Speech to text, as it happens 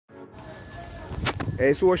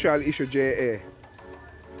A social issue, J.A.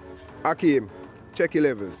 Akeem, check your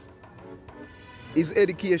levels. Is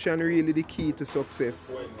education really the key to success,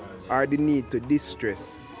 or the need to distress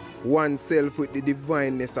oneself with the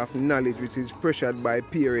divineness of knowledge which is pressured by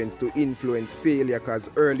parents to influence failure because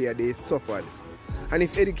earlier they suffered? And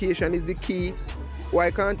if education is the key, why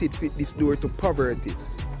can't it fit this door to poverty,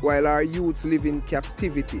 while our youths live in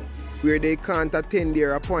captivity, where they can't attend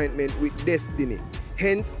their appointment with destiny?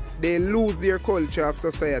 Hence, they lose their culture of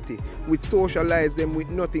society, which socialize them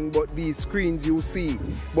with nothing but these screens you see.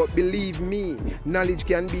 But believe me, knowledge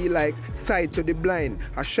can be like sight to the blind,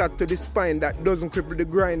 a shot to the spine that doesn't cripple the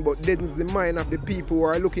grind but deadens the mind of the people who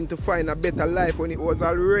are looking to find a better life when it was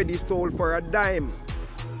already sold for a dime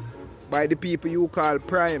by the people you call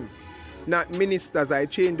prime. Not ministers, I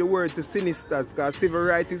change the word to sinisters, because civil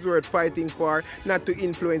rights is worth fighting for, not to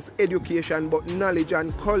influence education but knowledge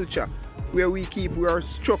and culture, where we keep our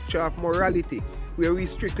structure of morality, where we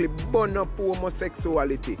strictly burn up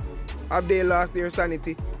homosexuality. Have they lost their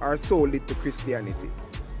sanity or sold it to Christianity?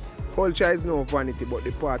 Culture is no vanity but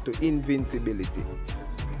the path to invincibility.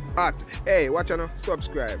 Hey, watch out,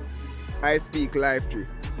 subscribe. I speak live tree.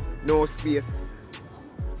 No space.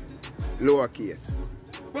 Lowercase.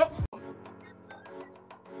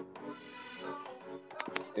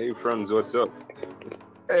 Hey friends, what's up?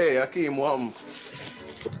 Hey Akeem,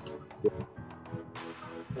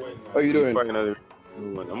 how you doing?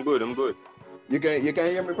 I'm good. You can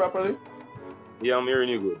hear me properly? Yeah, I'm hearing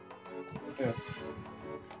you good. Yeah.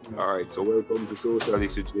 Alright, so welcome to Social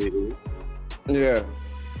Issue J.A. Yeah.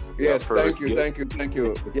 Yes, thank you.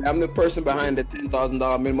 Yeah, I'm the person behind the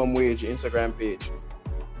 $10,000 minimum wage Instagram page.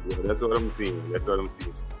 Yeah, that's what I'm seeing.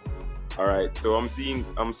 Alright, so I'm seeing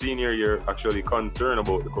here you're actually concerned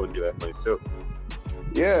about the country like myself.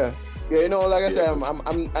 Yeah, you know, like I said,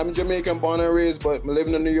 I'm Jamaican born and raised, but I'm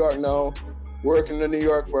living in New York now, working in New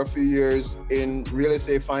York for a few years in real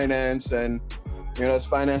estate finance and, you know, it's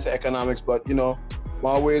finance and economics, but, you know, I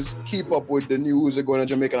always keep up with the news that going to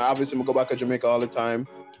Jamaica. And obviously, I go back to Jamaica all the time.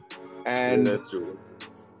 And, yeah, that's true.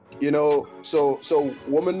 You know, so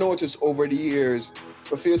women notice over the years,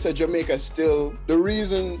 but feels that Jamaica still, the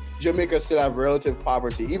reason Jamaica still have relative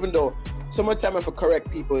poverty, even though sometimes I have to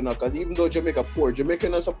correct people, you know, because even though Jamaica poor, Jamaica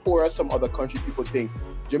not so poor as some other country people think.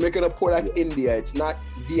 Jamaica not poor like India. It's not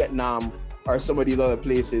Vietnam or some of these other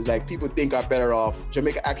places like people think are better off.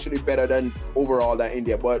 Jamaica actually better than overall than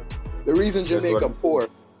India. But the reason Jamaica poor,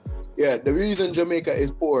 the reason Jamaica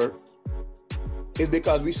is poor is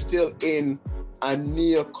because we still in a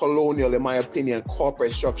neo-colonial, in my opinion,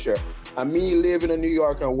 corporate structure. And me living in New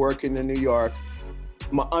York and working in New York,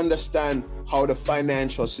 I understand how the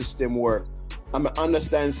financial system works. I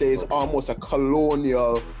understand, say, it's almost a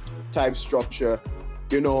colonial type structure,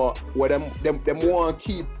 you know, where them want to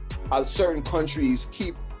keep certain countries,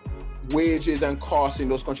 keep wages and costs in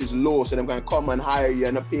those countries low, so them can come and hire you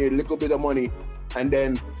and pay a little bit of money, and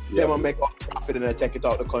then them will make a profit and they take it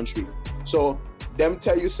out of the country. So them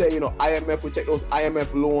tell you, say, you know, IMF will take those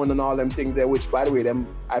IMF loan and all them things there, which, by the way,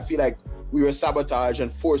 I feel like we were sabotaged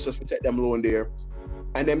and forced us to take them loan there.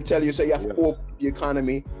 And them tell you, say, you have to open the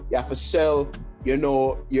economy, you have to sell, you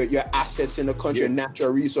know, your assets in the country and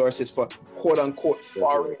natural resources for quote unquote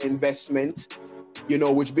foreign investment, you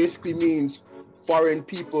know, which basically means foreign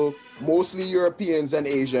people, mostly Europeans and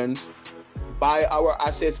Asians, buy our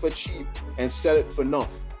assets for cheap and sell it for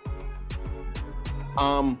enough.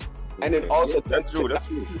 And then also that's true.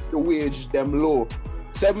 The wage them low.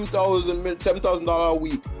 $7,000 a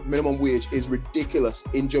week minimum wage is ridiculous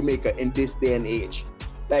in Jamaica in this day and age.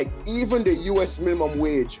 Like even the US minimum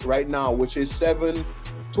wage right now, which is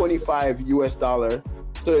 $7.25 US. So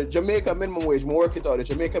the Jamaica minimum wage, work it out. The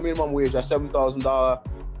Jamaica minimum wage is $7,000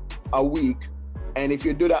 a week, and if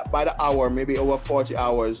you do that by the hour, maybe over 40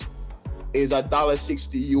 hours, is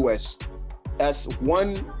 $1.60 US. That's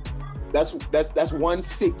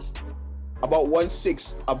 1/6. About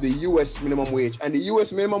 1/6 of the U.S. minimum wage. And the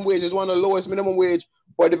U.S. minimum wage is one of the lowest minimum wage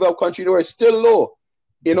for a developed country. It's still low.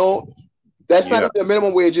 You know, that's not the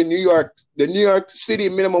minimum wage in New York. The New York City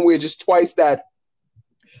minimum wage is twice that.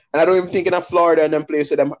 And I don't even think in Florida and them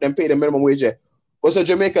places them pay the minimum wage yet. But so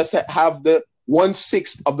Jamaica have the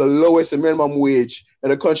 1/6 of the lowest minimum wage in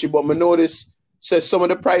the country. But I notice says some of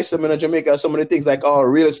the price in Jamaica, some of the things like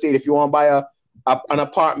real estate, if you want to buy an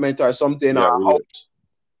apartment or something or a house.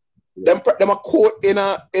 Them a quote in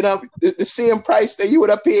the same price that you would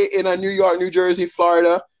have paid in a New York, New Jersey,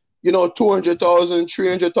 Florida, you know, $200,000,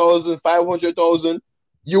 $300,000, $500,000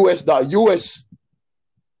 US.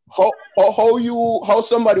 How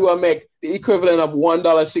somebody will make the equivalent of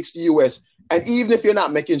 $1.60 US, and even if you're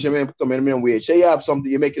not making Jamaican minimum wage, say you have something,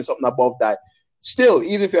 you're making something above that, still,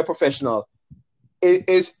 even if you're a professional,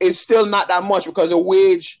 it's still not that much because the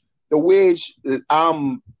wage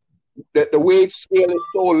scale is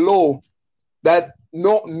so low that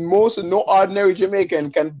no ordinary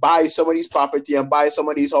Jamaican can buy somebody's property and buy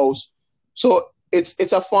somebody's house. So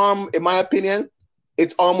it's a form, in my opinion,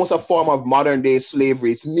 it's almost a form of modern day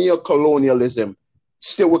slavery. It's neo-colonialism.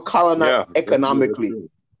 Still, we're colonized economically.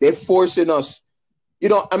 They're forcing us. You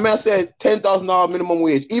know, I mean, I said $10,000 minimum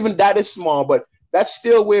wage. Even that is small, but that's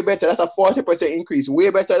still way better. That's a 40% increase. Way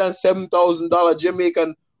better than $7,000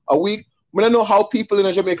 Jamaican a week. I don't know how people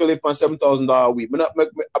in Jamaica live on $7,000 a week.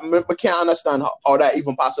 I can't understand how that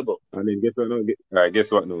even possible. And then guess what? No,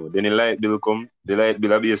 guess what? No, then the light bill come. The light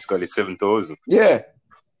bill basically $7,000. Yeah.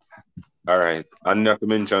 All right, and not to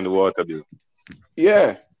mention the water bill.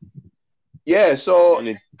 Yeah. Yeah. So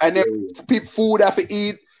and then people food have to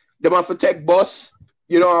eat. They have to take bus,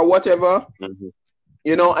 you know, or whatever. Mm-hmm.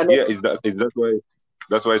 You know, and yeah,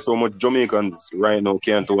 that's why so much Jamaicans right now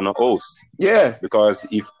can't own a house. Yeah, because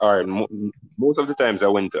most of the times I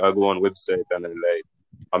go on website and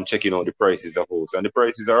I'm checking out the prices of house, and the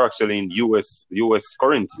prices are actually in US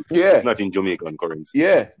currency. Yeah, it's not in Jamaican currency.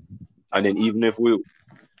 Yeah, and then even if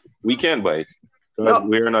we can't buy it, because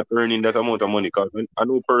we're not earning that amount of money. Because I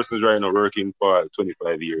know persons right now working for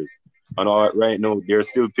 25 years, and right now they're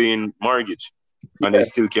still paying mortgage, and they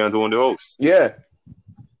still can't own the house. Yeah.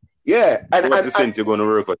 Yeah. So what's the sense you're going to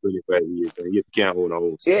work for 25 years and you can't own a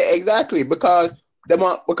house? Yeah, exactly. Because they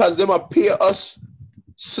might pay us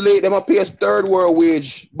they might pay us third world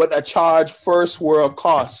wage, but a charge first world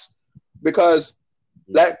costs. Because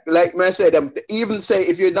like man said, even say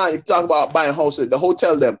if you talk about buying houses, the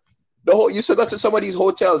hotel you still got to some of these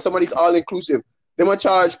hotels, some of these all inclusive, they might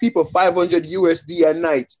charge people $500 USD a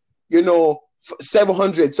night, you know,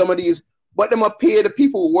 700, some of these. But they must pay the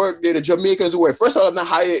people who work there, the Jamaicans who work. First of all, I'm not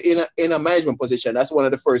hire in a management position. That's one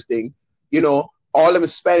of the first things. You know, all them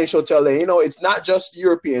Spanish hotel. You know, it's not just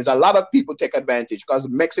Europeans. A lot of people take advantage because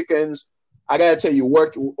Mexicans, I got to tell you,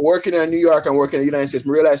 working in New York and working in the United States, I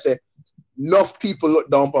realize that enough people look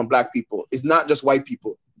down upon black people. It's not just white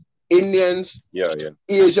people. Indians,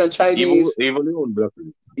 Asian, Chinese. Even black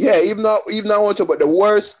people. Yeah, even I want to, but the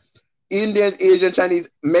worst, Indian, Asian, Chinese,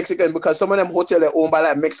 Mexican, because some of them hotels are owned by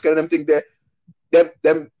like Mexican, and them think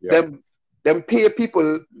them pay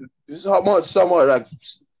people so much like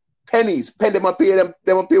pennies. They might pay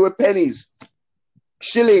them pay with pennies,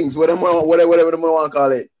 shillings, whatever they want to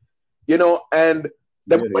call it, you know, and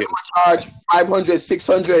them charge $500,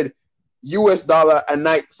 $600 US a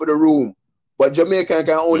night for the room, but Jamaican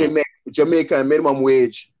can only make Jamaican minimum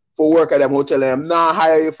wage for work at them hotel. I'm not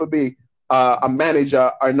hire you for be a manager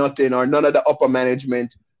or nothing, or none of the upper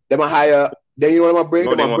management. They might hire. Then you know what I'm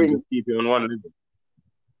gonna bring? Keep you on one level.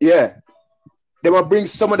 Yeah, they might bring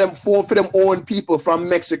some of them for them own people from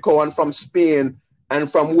Mexico and from Spain and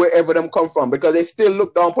from wherever them come from, because they still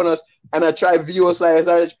look down upon us and I try view us like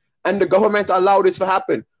such. And the government allow this to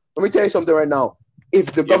happen. Let me tell you something right now.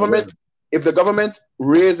 If the government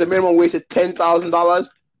raise the minimum wage to $10,000,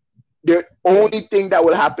 the only thing that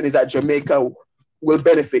will happen is that Jamaica will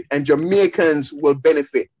benefit and Jamaicans will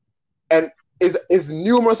benefit, and is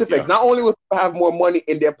numerous effects. Not only will people have more money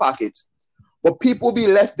in their pockets, but people will be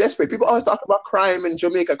less desperate. People always talk about crime in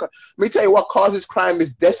Jamaica. Let me tell you what causes crime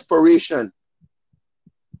is desperation.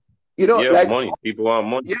 You know, like money. People want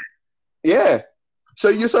money. Yeah. So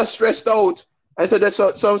you're so stressed out, and so there's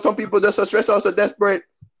some people that's so stressed out, so desperate.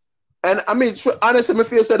 And I mean, honestly, I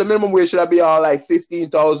feel the minimum wage should be all like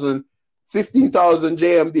 15,000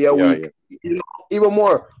 JMD a week. Yeah. You know, even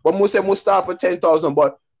more. But most say most start for 10,000,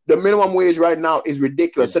 but the minimum wage right now is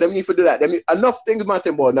ridiculous. So they need to do that. Enough things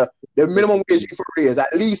matter about the minimum wage for raise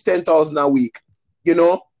at least 10,000 a week. You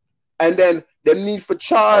know, and then they need to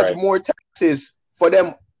charge more taxes for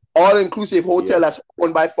them all-inclusive hotel that's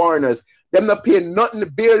owned by foreigners. Them not paying nothing,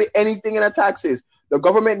 barely anything in the taxes. The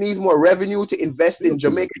government needs more revenue to invest in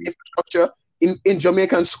Jamaican infrastructure, in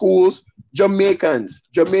Jamaican schools.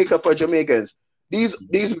 Jamaica for Jamaicans.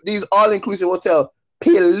 These all-inclusive hotel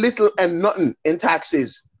pay little and nothing in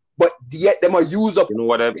taxes, but yet them are used up. You know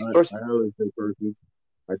what I always tell persons?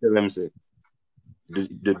 I tell them, say,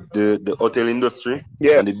 the hotel industry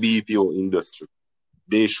and the BPO industry,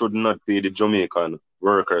 they should not pay the Jamaican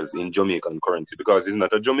workers in Jamaican currency, because it's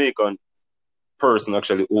not a Jamaican person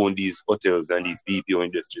actually own these hotels and these BPO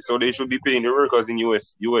industries. So they should be paying the workers in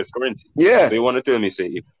US currency. Yeah. So you want to tell me, say,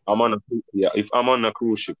 if I'm on a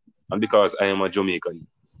cruise ship, and because I am a Jamaican,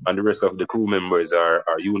 and the rest of the crew members are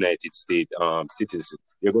United States citizens,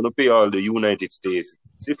 you're going to pay all the United States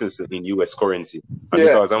citizens in US currency. And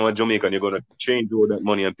because I'm a Jamaican, you're going to change all that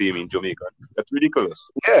money and pay me in Jamaican. That's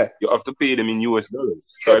ridiculous. Yeah. You have to pay them in US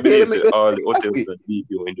dollars. So I believe all the hotels and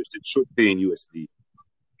BPO industry should pay in USD.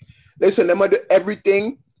 Listen, them do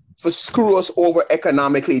everything for screw us over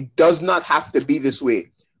economically. Does not have to be this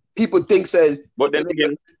way. People think but then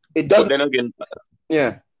again, it doesn't. But then again,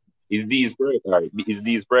 yeah. Is these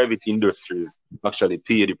private industries actually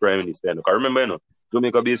pay the prime minister? I remember,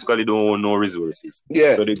 Jamaica basically don't own no resources.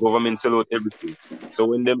 Yeah. So the government sell out everything. So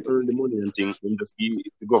when them earn the money and things, they just give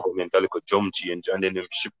the government a little jump change and then them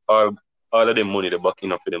ship all of them money back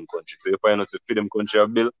in for them country. So if I not to feed them country a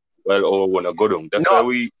bill, well, or wanna go down. That's why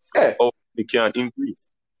we can't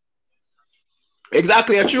increase.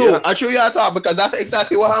 Exactly, I true you talk because that's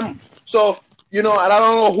exactly what I'm. So and I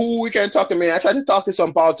don't know who we can talk to. Me, I tried to talk to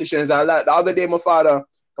some politicians. The other day, my father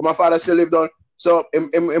still lived on. So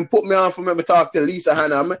him put me on for me to talk to Lisa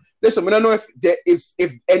Hanna. Listen, we don't know if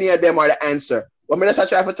any of them are the answer. But I just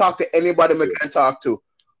try to talk to anybody we can talk to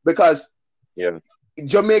because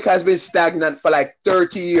Jamaica has been stagnant for like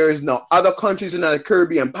 30 years now. Other countries in the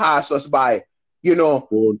Caribbean pass us by. It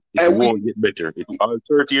won't get better. All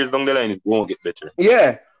 30 years down the line, it won't get better.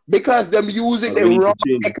 Yeah, because them using the wrong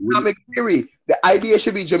economic theory. The idea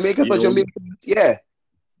should be Jamaica for Jamaica. Yeah.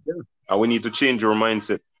 And we need to change our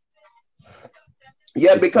mindset.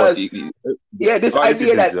 Yeah, because this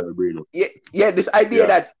idea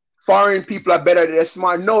that foreign people are better, they're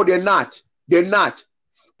smart. No, they're not. They're not.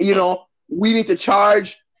 We need to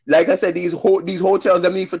charge. Like I said, these hotels,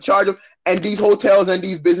 them need to charge them, and these hotels and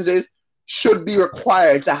these businesses should be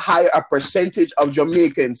required to hire a percentage of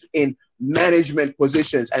Jamaicans in management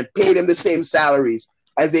positions and pay them the same salaries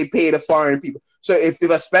as they pay the foreign people. So if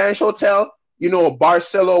a Spanish hotel,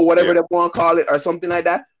 Barcelo, whatever they want to call it, or something like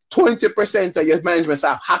that, 20% of your management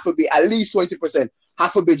staff have to be at least 20%,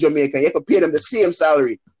 have to be Jamaican. You have to pay them the same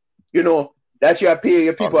salary, that you have pay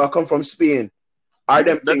your people that come from Spain.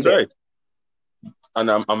 That's right. And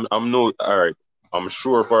I'm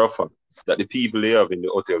sure for a fact that the people they have in the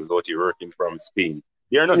hotels out here working from Spain,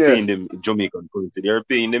 they are not paying them in Jamaican currency. They are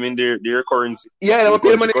paying them in their currency. Yeah, they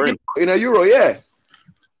pay them in a euro. Yeah.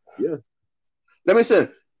 Yeah. Let me say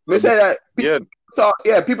that.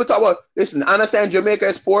 People talk about. Listen, I understand Jamaica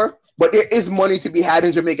is poor, but there is money to be had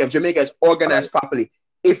in Jamaica if Jamaica is organized properly.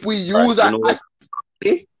 If we use our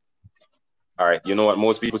all right, you know what?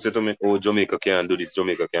 Most people say to me, "Oh, Jamaica can't do this.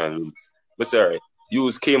 Jamaica can't do this." But say, all right.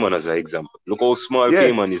 Use Cayman as an example. Look how small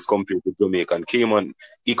Cayman is compared to Jamaica. And Cayman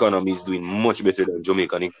economy is doing much better than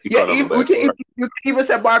Jamaican economy. You can even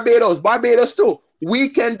say Barbados. Barbados too. We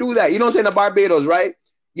can do that. Saying the Barbados, right?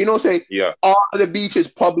 All the beach is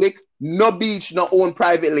public. No beach not owned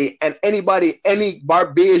privately. And any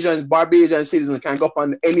Barbadian citizen can go up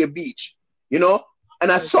on any beach. And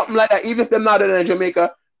that's something like that. Even if they're not in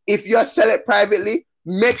Jamaica, if you sell it privately,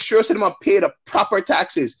 make sure them pay the proper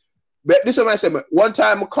taxes. But this is what I said. One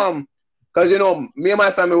time we come, because me and my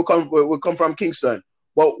family will come from Kingston,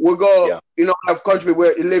 but we'll go, have country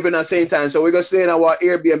where we live in at St. Anne, so we go stay in our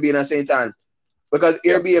Airbnb in St. Anne, because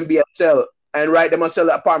Airbnb sell and them sell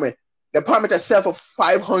the apartment. The apartment is sell for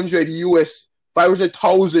 $500,000 US. And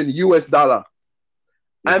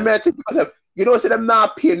I think to myself, so them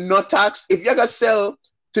not paying no tax. If you gonna sell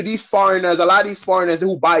to these foreigners, a lot of these foreigners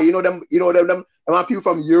who buy, them people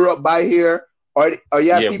from Europe buy here. Or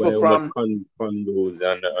people from condos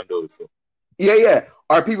and those.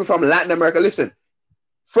 Or people from Latin America. Listen,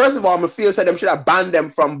 first of all, I'm feel them should have banned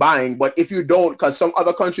them from buying. But if you don't, because some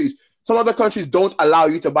other countries don't allow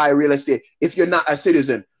you to buy real estate if you're not a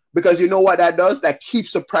citizen. Because you know what that does? That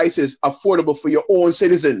keeps the prices affordable for your own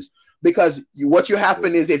citizens. Because what you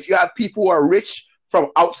happen is if you have people who are rich from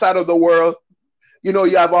outside of the world, you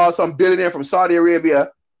have some billionaire from Saudi Arabia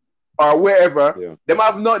or wherever, they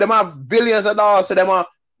have billions of dollars, so they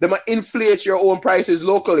might inflate your own prices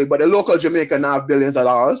locally, but the local Jamaican have billions of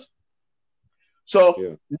dollars.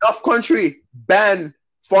 So enough country ban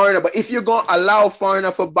foreigner, but if you're gonna allow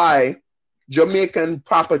foreigner to buy Jamaican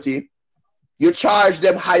property, you charge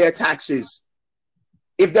them higher taxes.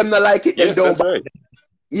 If them not like it, then don't buy it.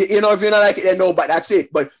 If you're not like it, then no, but that's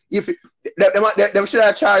it. But if them should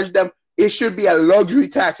have charged them, it should be a luxury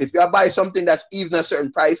tax. If you buy something that's even a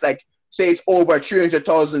certain price, like say it's over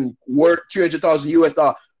 $300,000 US,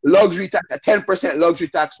 luxury tax, a 10% luxury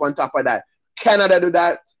tax on top of that. Canada do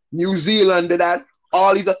that, New Zealand do that,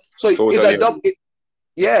 all these. So it's a double.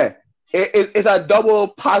 It's a double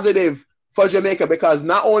positive for Jamaica because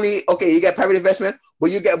not only you get private investment,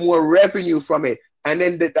 but you get more revenue from it. And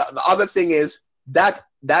then the other thing is that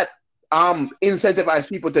incentivize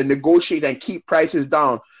people to negotiate and keep prices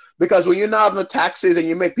down. Because when you not have no taxes and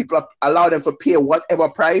you make people allow them to pay whatever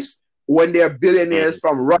price, when they're billionaires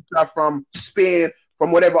from Russia, from Spain,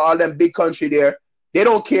 from whatever, all them big country there, they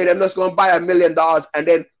don't care. They're just going to buy $1 million. And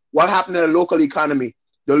then what happened in the local economy?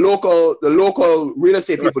 The local real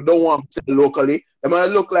estate people don't want to sell locally. They might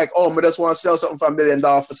look like, oh, I just want to sell something for $1 million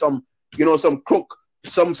for some, some crook,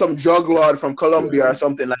 some drug lord from Colombia or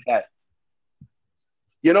something like that.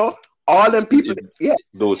 All them people,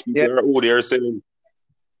 those people are who they are selling.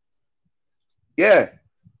 Yeah.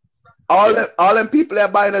 All them people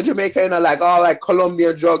that buying a Jamaica, like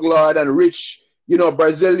Colombian drug lord and rich,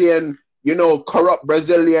 Brazilian, corrupt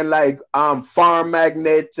Brazilian farm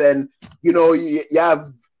magnates, and you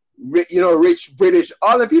have rich British.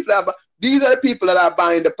 All the people these are the people that are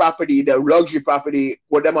buying the property, the luxury property,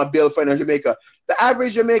 what them are built for in Jamaica. The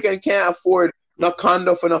average Jamaican can't afford no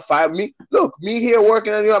condo for no $5. Me here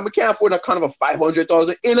working in New York, we can't afford a condo for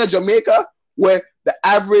 $500,000 in a Jamaica where the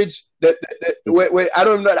average, where I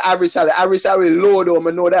don't know the average salary. Average salary is low though,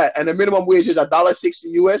 I know that, and the minimum wage is $1.60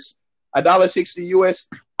 US, $1.60 US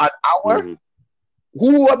an hour. Mm-hmm.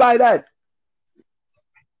 Who will buy that?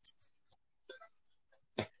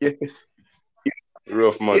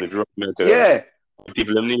 Rough money. Yeah.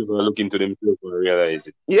 People them never look into themselves and realize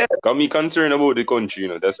it. Yeah. Because me concerned about the country,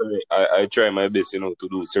 That's why I try my best, to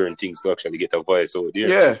do certain things to actually get a voice out there.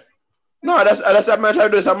 Yeah. No, that's what I'm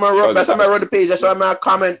trying to do. That's why I wrote the page. That's why I'm going to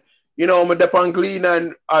comment. I'm up on Glean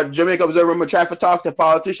and Jamaica Observer. I'm try to talk to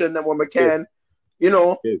politicians and when we can,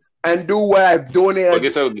 and do what I've done.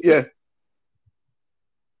 Yeah.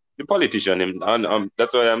 The politician, and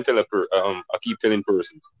that's why I'm telling. I keep telling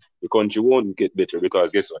persons, the country won't get better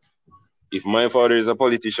because guess what? If my father is a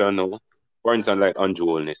politician now, for instance, like Andrew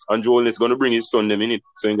Holness going to bring his son them in it,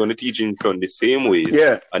 so he's going to teach his son the same ways.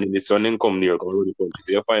 Yeah. And then the son then come near, come run the country.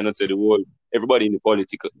 So you find out that everybody in the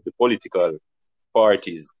political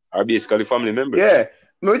parties are basically family members. Yeah.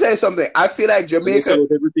 Let me tell you something. I feel like Jamaica.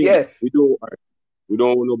 Yeah. We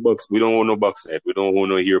don't own no box. We don't own no backside. We don't own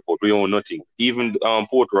no airport. We own nothing. Even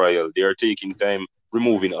Port Royal, they are taking time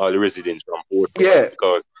removing all the residents from Port Royal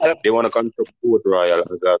because they want to construct Port Royal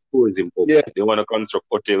as a tourism hub. Yeah. They want to construct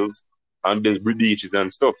hotels and build beaches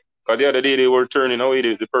and stuff. Because the other day they were turning away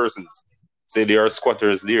the persons. Say they are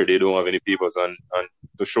squatters there. They don't have any papers and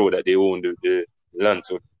to show that they own the land.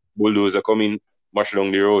 So bulldozers come in, mash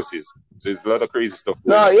down their houses. So it's a lot of crazy stuff.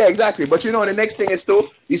 No, yeah, exactly. But the next thing is too,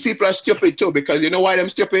 these people are stupid too, because you know why they're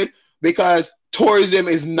stupid? Because tourism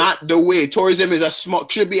is not the way. Tourism is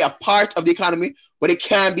should be a part of the economy, but it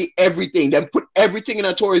can't be everything. Then put everything in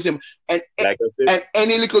a tourism, and like I said, and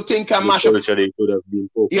any little thing can mash up.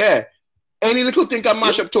 Yeah, any little thing can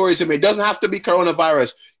mash up tourism. It doesn't have to be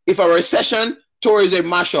coronavirus. If a recession, tourism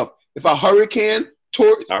mash up. If a hurricane,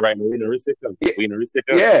 all right, we're in a recession. We're in a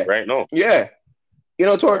recession right now. Yeah.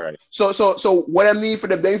 Right. So what I mean for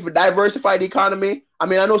diversify the economy, I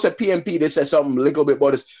mean, I know it's a PNP, they said something a little bit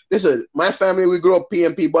about this. Listen, my family, we grew up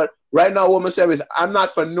PNP, but right now what I'm saying is I'm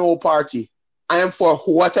not for no party. I am for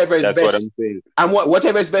whatever is best. That's what I'm saying. And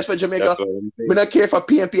whatever is best for Jamaica. That's what I'm saying. We don't care for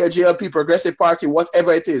PNP or JLP, Progressive Party,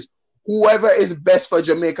 whatever it is. Whoever is best for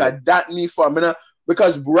Jamaica, that me for.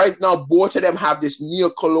 Because right now, both of them have this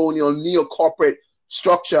neo-colonial, neo-corporate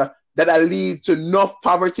structure that lead to enough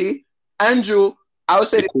poverty. Andrew, I would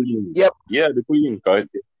say, the Queen.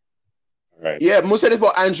 Right. Yeah, most of this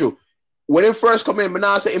about Andrew. When he first come in, I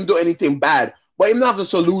not say him do anything bad, but him not have the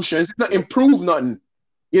solutions. He not improve nothing.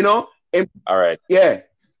 All right. Yeah.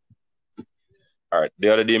 All right. The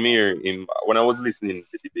other day, when I was listening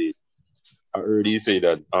to the debate, I heard he say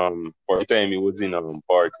that for the time he was in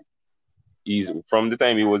party, from the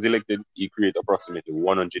time he was elected, he created approximately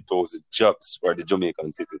 100,000 jobs for the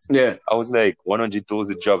Jamaican citizens. Yeah. I was like,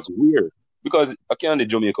 100,000 jobs, where? Because I can't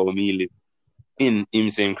Jamaica with me live in him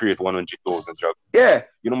saying create 100,000 jobs. Yeah.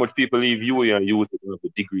 You know how much people leave UAE and youth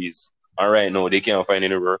with degrees, and right now they can't find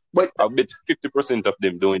any work. But I bet 50% of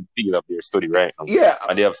them don't feel up their study right now. Yeah.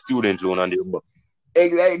 And they have student loan on their book.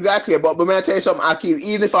 Exactly. But may I tell you something, Akeem,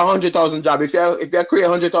 even if 100,000 job, if you create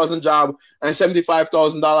 100,000 job and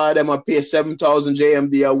 $75,000 of them will pay 7,000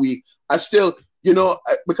 JMD a week, I still,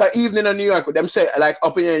 because even in New York, them say, like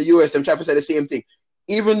up in the US, them try to say the same thing.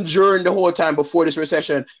 Even during the whole time before this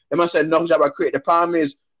recession, they must have enough job are created. The problem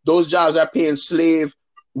is those jobs are paying slave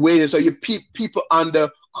wages. So you people on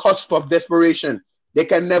the cusp of desperation. They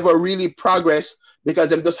can never really progress because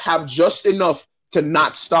they just have just enough to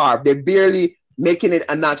not starve. They're barely making it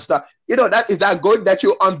and not starve. Is that good that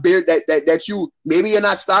you unbear that you maybe you're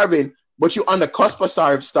not starving, but you on the cusp of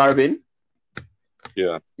starving.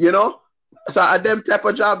 Yeah. So at them type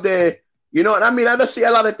of job there, You know what I mean? I just see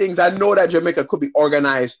a lot of things. I know that Jamaica could be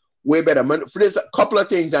organized way better. For there's a couple of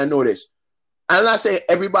things I noticed. I'm not saying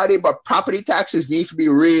everybody, but property taxes need to be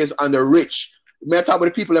raised on the rich. I'm talking about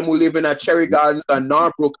the people who live in a Cherry Gardens and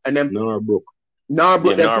Norbrook and them.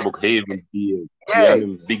 Norbrook, Haven,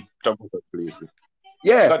 them big tropical places.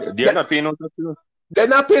 Yeah. They're not paying no tax. They're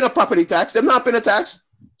not paying a property tax. They're not paying a tax.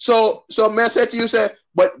 So man said to you, say,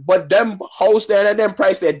 but them house there and them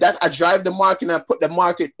price there, that I drive the market and I put the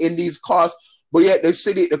market in these costs, but yet the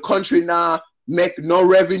city, the country now make no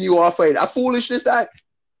revenue off of it. A foolishness that.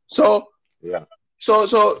 So yeah.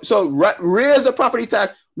 So raise the property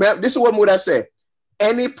tax. Man, this is what would I say.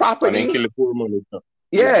 Any property. And then kill the poor money.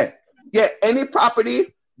 Yeah. Any property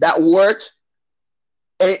that works.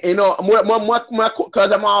 You know,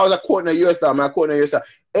 because I'm always quoting a US dollar.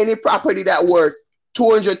 Any property that worth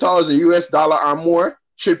 $200,000 US or more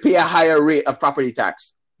should pay a higher rate of property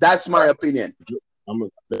tax. That's my opinion.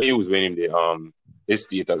 They use the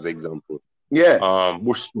estate as example. Yeah.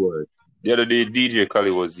 Bush Stewart. The other day, DJ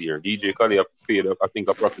Khaled was here. DJ Khaled have paid, I think,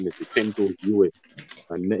 approximately $10,000 US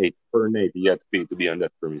a night per night. He had to pay to be on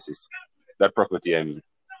that premises, that property. I mean,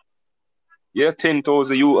 yeah,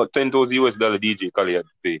 $10,000 US dollar DJ Khaled had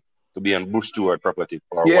to pay to be on Bush Stewart property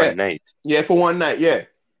for 1 night. Yeah, for 1 night. Yeah.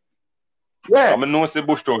 Yeah. I'm not say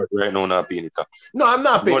Bush Stewart right now not paying the tax. No, I'm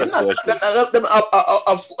not paying.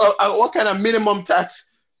 What kind of minimum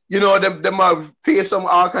tax? You know, them pay some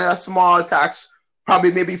all kind of small tax.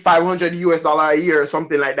 Probably maybe $500 US a year or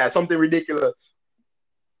something like that. Something ridiculous.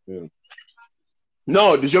 Yeah.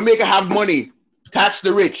 No, the Jamaica have money. Tax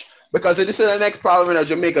the rich. Because this is the next problem in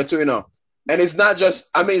Jamaica too, you know. And it's not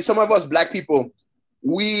just, I mean, some of us black people,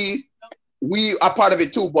 we are part of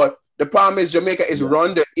it too. But the problem is Jamaica is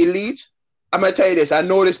run the elite. I'm going to tell you this. I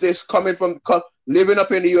noticed this coming from living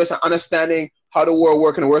up in the US and understanding how the world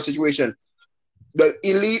works in a world situation. The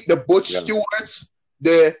elite, the Butch Stewarts,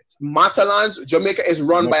 the Matalans, Jamaica is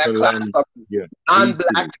run by a class of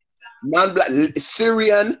non-black,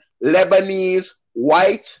 Syrian, Lebanese,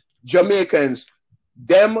 white Jamaicans.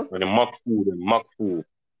 Them and the mock food.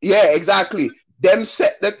 Yeah, exactly. Them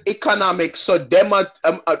set the economics, so them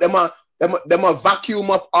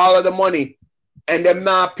vacuum up all of the money, and them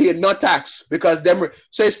not pay no tax because them.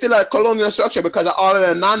 So it's still a colonial structure because of all of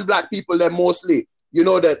the non-black people. Them mostly, you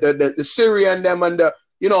know, the Syrian them and the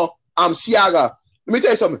Siaga. Let me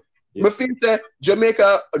tell you something. I feel that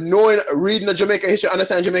Jamaica, reading the Jamaica history,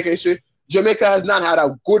 understand Jamaica history, Jamaica has not had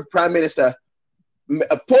a good prime minister.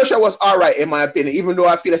 Portia was all right in my opinion, even though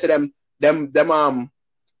I feel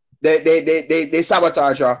they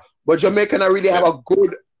sabotage her. But Jamaica not really have a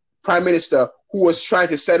good prime minister who was trying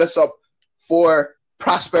to set us up for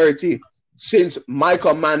prosperity since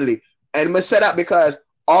Michael Manley. And I say that because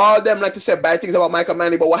all of them like to say bad things about Michael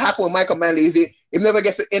Manley, but what happened with Michael Manley is he never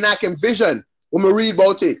gets to enact vision. When we read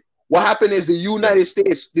about it, what happened is the United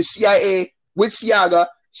States, the CIA with Siaga,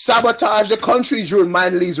 sabotaged the country during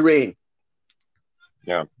Manley's reign.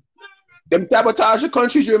 Yeah. Them sabotage the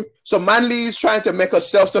country during. So Manley is trying to make us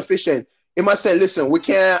self-sufficient. He must say, listen, we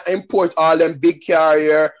can't import all them big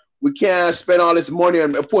carrier. We can't spend all this money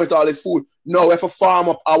and import all this food. No, we have to farm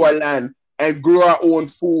up our land and grow our own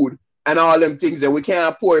food and all them things that we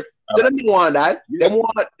can't import. They don't want that. They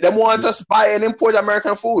want us to buy and import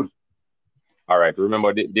American food. All right.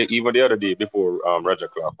 Remember, even the other day before Roger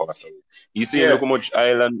Clark passed away, he said, look how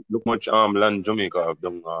much land Jamaica have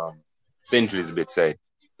done St. Elizabeth side.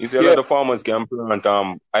 He said a lot of farmers can plant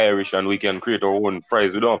Irish and we can create our own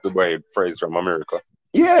fries. We don't have to buy fries from America.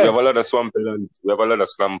 Yeah. We have a lot of swampy lands. We have a lot of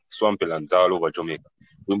swampy lands all over Jamaica.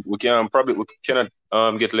 We cannot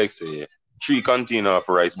get like say 3 containers of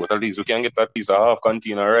rice, but at least we can get at least a half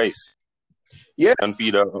container of rice. Yeah. And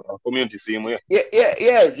feed a community same way.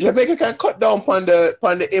 Yeah. Jamaica can cut down on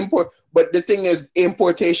the import, but the thing is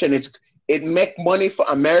importation. It make money for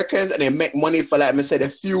Americans and it make money for, like I said, a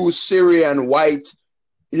few Syrian, white,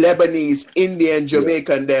 Lebanese, Indian,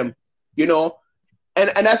 Jamaican them, you know. And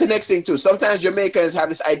that's the next thing too. Sometimes Jamaicans have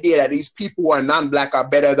this idea that these people who are non-black are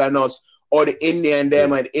better than us, or the Indian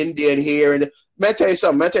them and Indian here. And may I tell you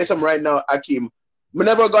something right now, Akeem. I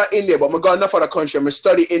never got India, but I got enough of the country. I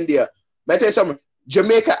study India. May I tell you something?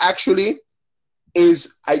 Jamaica actually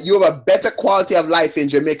is you have a better quality of life in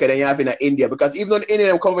Jamaica than you have in India, because even though the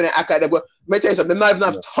Indian come from the academic, but let me tell you something, they not even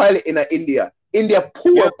have toilet in India. India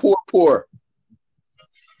poor.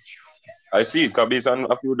 I see it, based on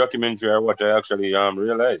a few documentaries I watch, I actually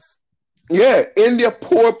realize. Yeah, India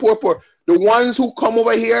poor. The ones who come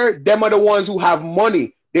over here, them are the ones who have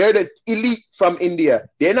money. They're the elite from India.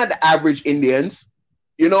 They're not the average Indians.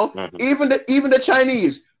 You know, even the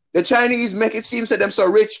Chinese. The Chinese make it seem to them so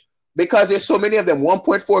rich, because there's so many of them,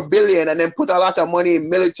 1.4 billion, and then put a lot of money in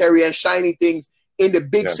military and shiny things in the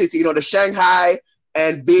big city, you know, the Shanghai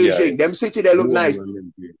and Beijing. Them city, they look nice.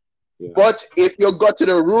 But if you go to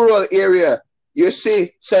the rural area, you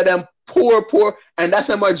see, them poor, and that's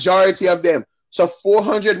the majority of them. So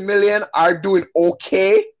 400 million are doing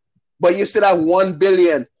okay, but you still have 1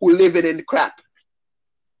 billion who living in crap.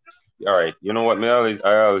 All right. You know what?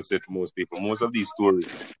 I always say to most people, most of these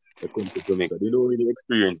tourists that come to Jamaica, they don't really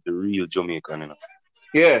experience the real Jamaican, you know.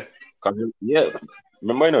 Yeah. Yeah.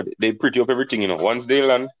 Remember, you know, they pretty up everything, you know. Once they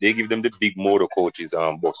land, they give them the big motor coaches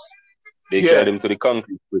bus. They carry them to the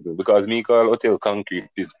concrete prison, because me call hotel concrete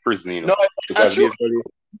is prison, you know. No, because basically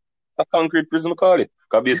a concrete prison, I call it.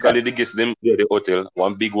 Because basically they get them the hotel,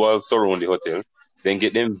 one big wall surround the hotel, then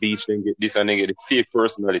get them beach, then get this, and then get the fake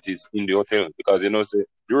personalities in the hotel. Because, you know, say,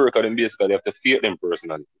 you work at them basically, they have to fake them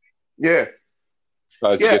personality. Yeah.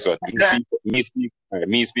 Because guess what? Me speak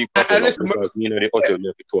because me know the hotel me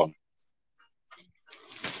have to tour.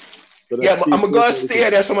 So yeah, I'm gonna stay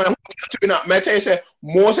there. Someone, I tell you, say,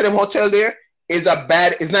 most of them hotel there is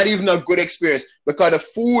it's not even a good experience, because the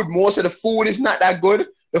food, most of the food is not that good.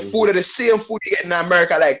 The food are the same food you get in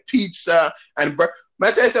America, like pizza and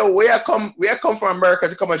I tell you, say, where I come from America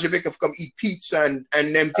to come to Jamaica to come eat pizza and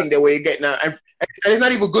them thing the way you get now, and it's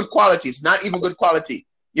not even good quality. It's not even good quality.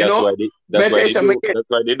 That's why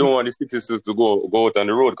they don't want the citizens to go out on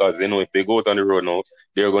the road, because they know if they go out on the road now,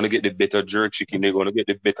 they're going to get the better jerk chicken, they're going to get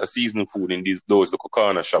the better seasoned food in those local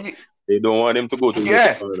corner shops. They don't want them to go to the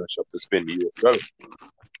local corner shop to spend the US dollar.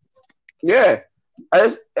 Yeah.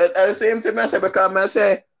 At the same time, I say, because I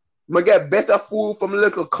say, I get better food from the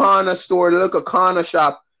local corner store, the local corner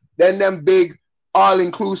shop, than them big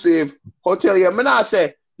all-inclusive hotel. Yeah, I not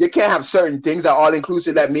say, you can't have certain things that are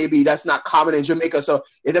all-inclusive that maybe that's not common in Jamaica. So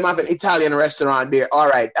if they have an Italian restaurant there, all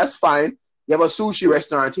right, that's fine. You have a sushi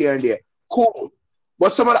restaurant here and there. Cool.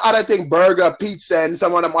 But some of the other things, burger, pizza, and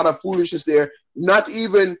some of them other foolishness there, not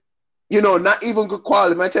even good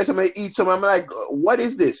quality. I tell somebody eat some, I'm like, what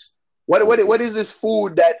is this? What is this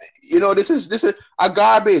food that, you know, this is a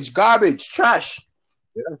garbage, trash.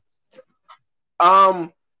 Yeah.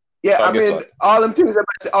 Yeah, I mean, all them things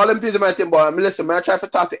about them, but I mean, listen, man, I try to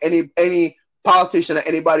talk to any politician or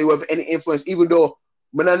anybody with any influence, even though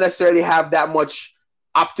I don't necessarily have that much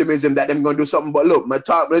optimism that they're going to do something. But look, let's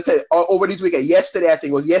tell you, over this weekend, yesterday, I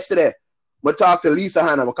talked to Lisa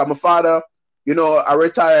Hanna, because my father, you know, a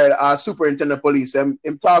retired superintendent of police, and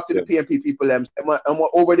talk to the PNP people, I'm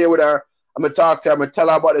over there with her, I'm going to talk to her, I'm going to tell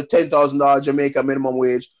her about the $10,000 Jamaica minimum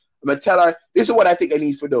wage. I'm going to tell her, this is what I think they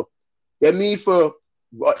need for do. They need for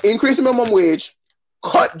increase the minimum wage,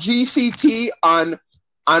 cut GCT on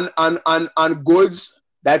goods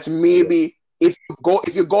that's maybe if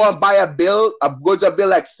you go and buy a bill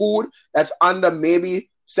like food that's under maybe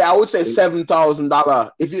say I would say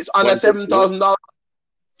 $7,000. If it's under $7,000,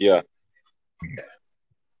 yeah.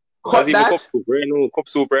 Cut that. Cup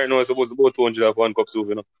soup right now is supposed to be about 200 of one cup soup,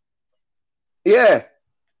 you know. Yeah.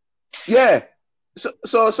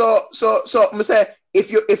 So I'm say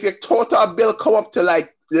if your total bill come up to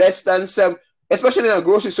like less than 7, especially in a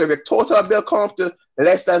grocery store, if your total bill come up to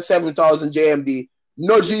less than 7,000 JMD,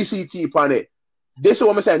 no GCT upon it. This is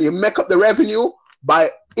what I'm saying. You make up the revenue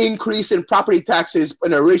by increasing property taxes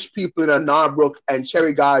on the rich people in Norbrook and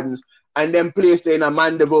Cherry Gardens, and then place there in a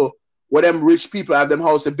Mandeville, where them rich people have them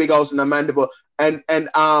house, a big house in a Mandeville, and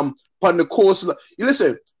on the coast. You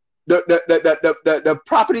listen. The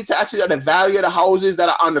property taxes are the value of the houses that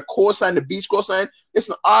are on the coastline, the beach coastline.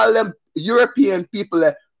 Listen, all them European people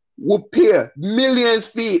that would pay millions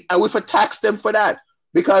feet, and we for tax them for that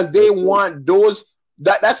because they want those.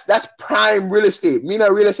 That's prime real estate. Me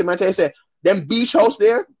not real estate, man. I say them beach house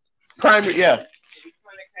there, prime. Yeah.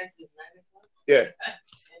 Yeah.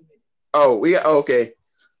 Oh, yeah. Okay.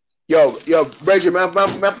 Yo, Bridget, man,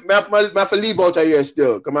 I leave out of here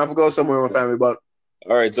still. Come on, I have to go somewhere with my family, but.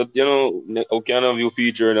 All right, so you know, we can have you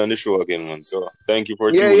featured on the show again, man. So thank you for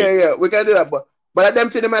Yeah. We can do that, but at them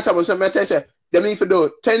to the matter, I say they need to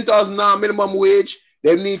do $10,000 minimum wage.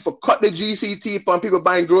 They need for cut the GCT upon people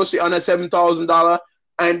buying grocery under $7,000,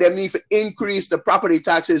 and they need for increase the property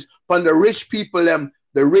taxes upon the rich people,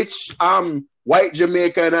 the rich white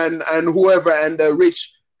Jamaican and whoever, and the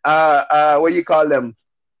rich what you call them.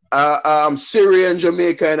 Syrian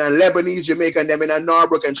Jamaican and Lebanese Jamaican, them in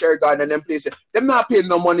Norbrook and Cherry Garden and them places. Them not paying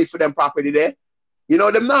no money for them property there. You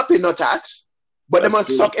know, them not paying no tax, but they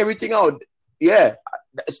must suck everything out. Yeah,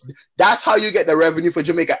 that's how you get the revenue for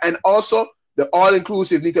Jamaica. And also, the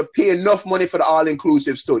all-inclusive need to pay enough money for the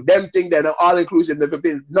all-inclusives too. Them think that the all-inclusive, they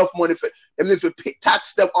pay enough money for them. Need to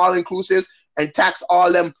tax them all-inclusives and tax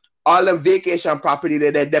all them all them vacation property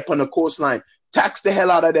that they're up on the coastline. Tax the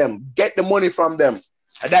hell out of them. Get the money from them.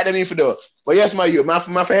 And that they need for do. But yes, my youth,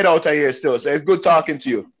 my head out of here still. So it's good talking to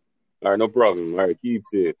you. All right, no problem. All right, keep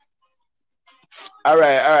safe. All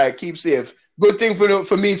right, keep safe. Good thing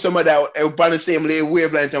for me, some of that on the same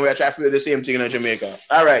wavelength, and we're trying to do the same thing in Jamaica.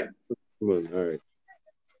 All right. All right.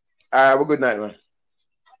 All right, well, good night, man.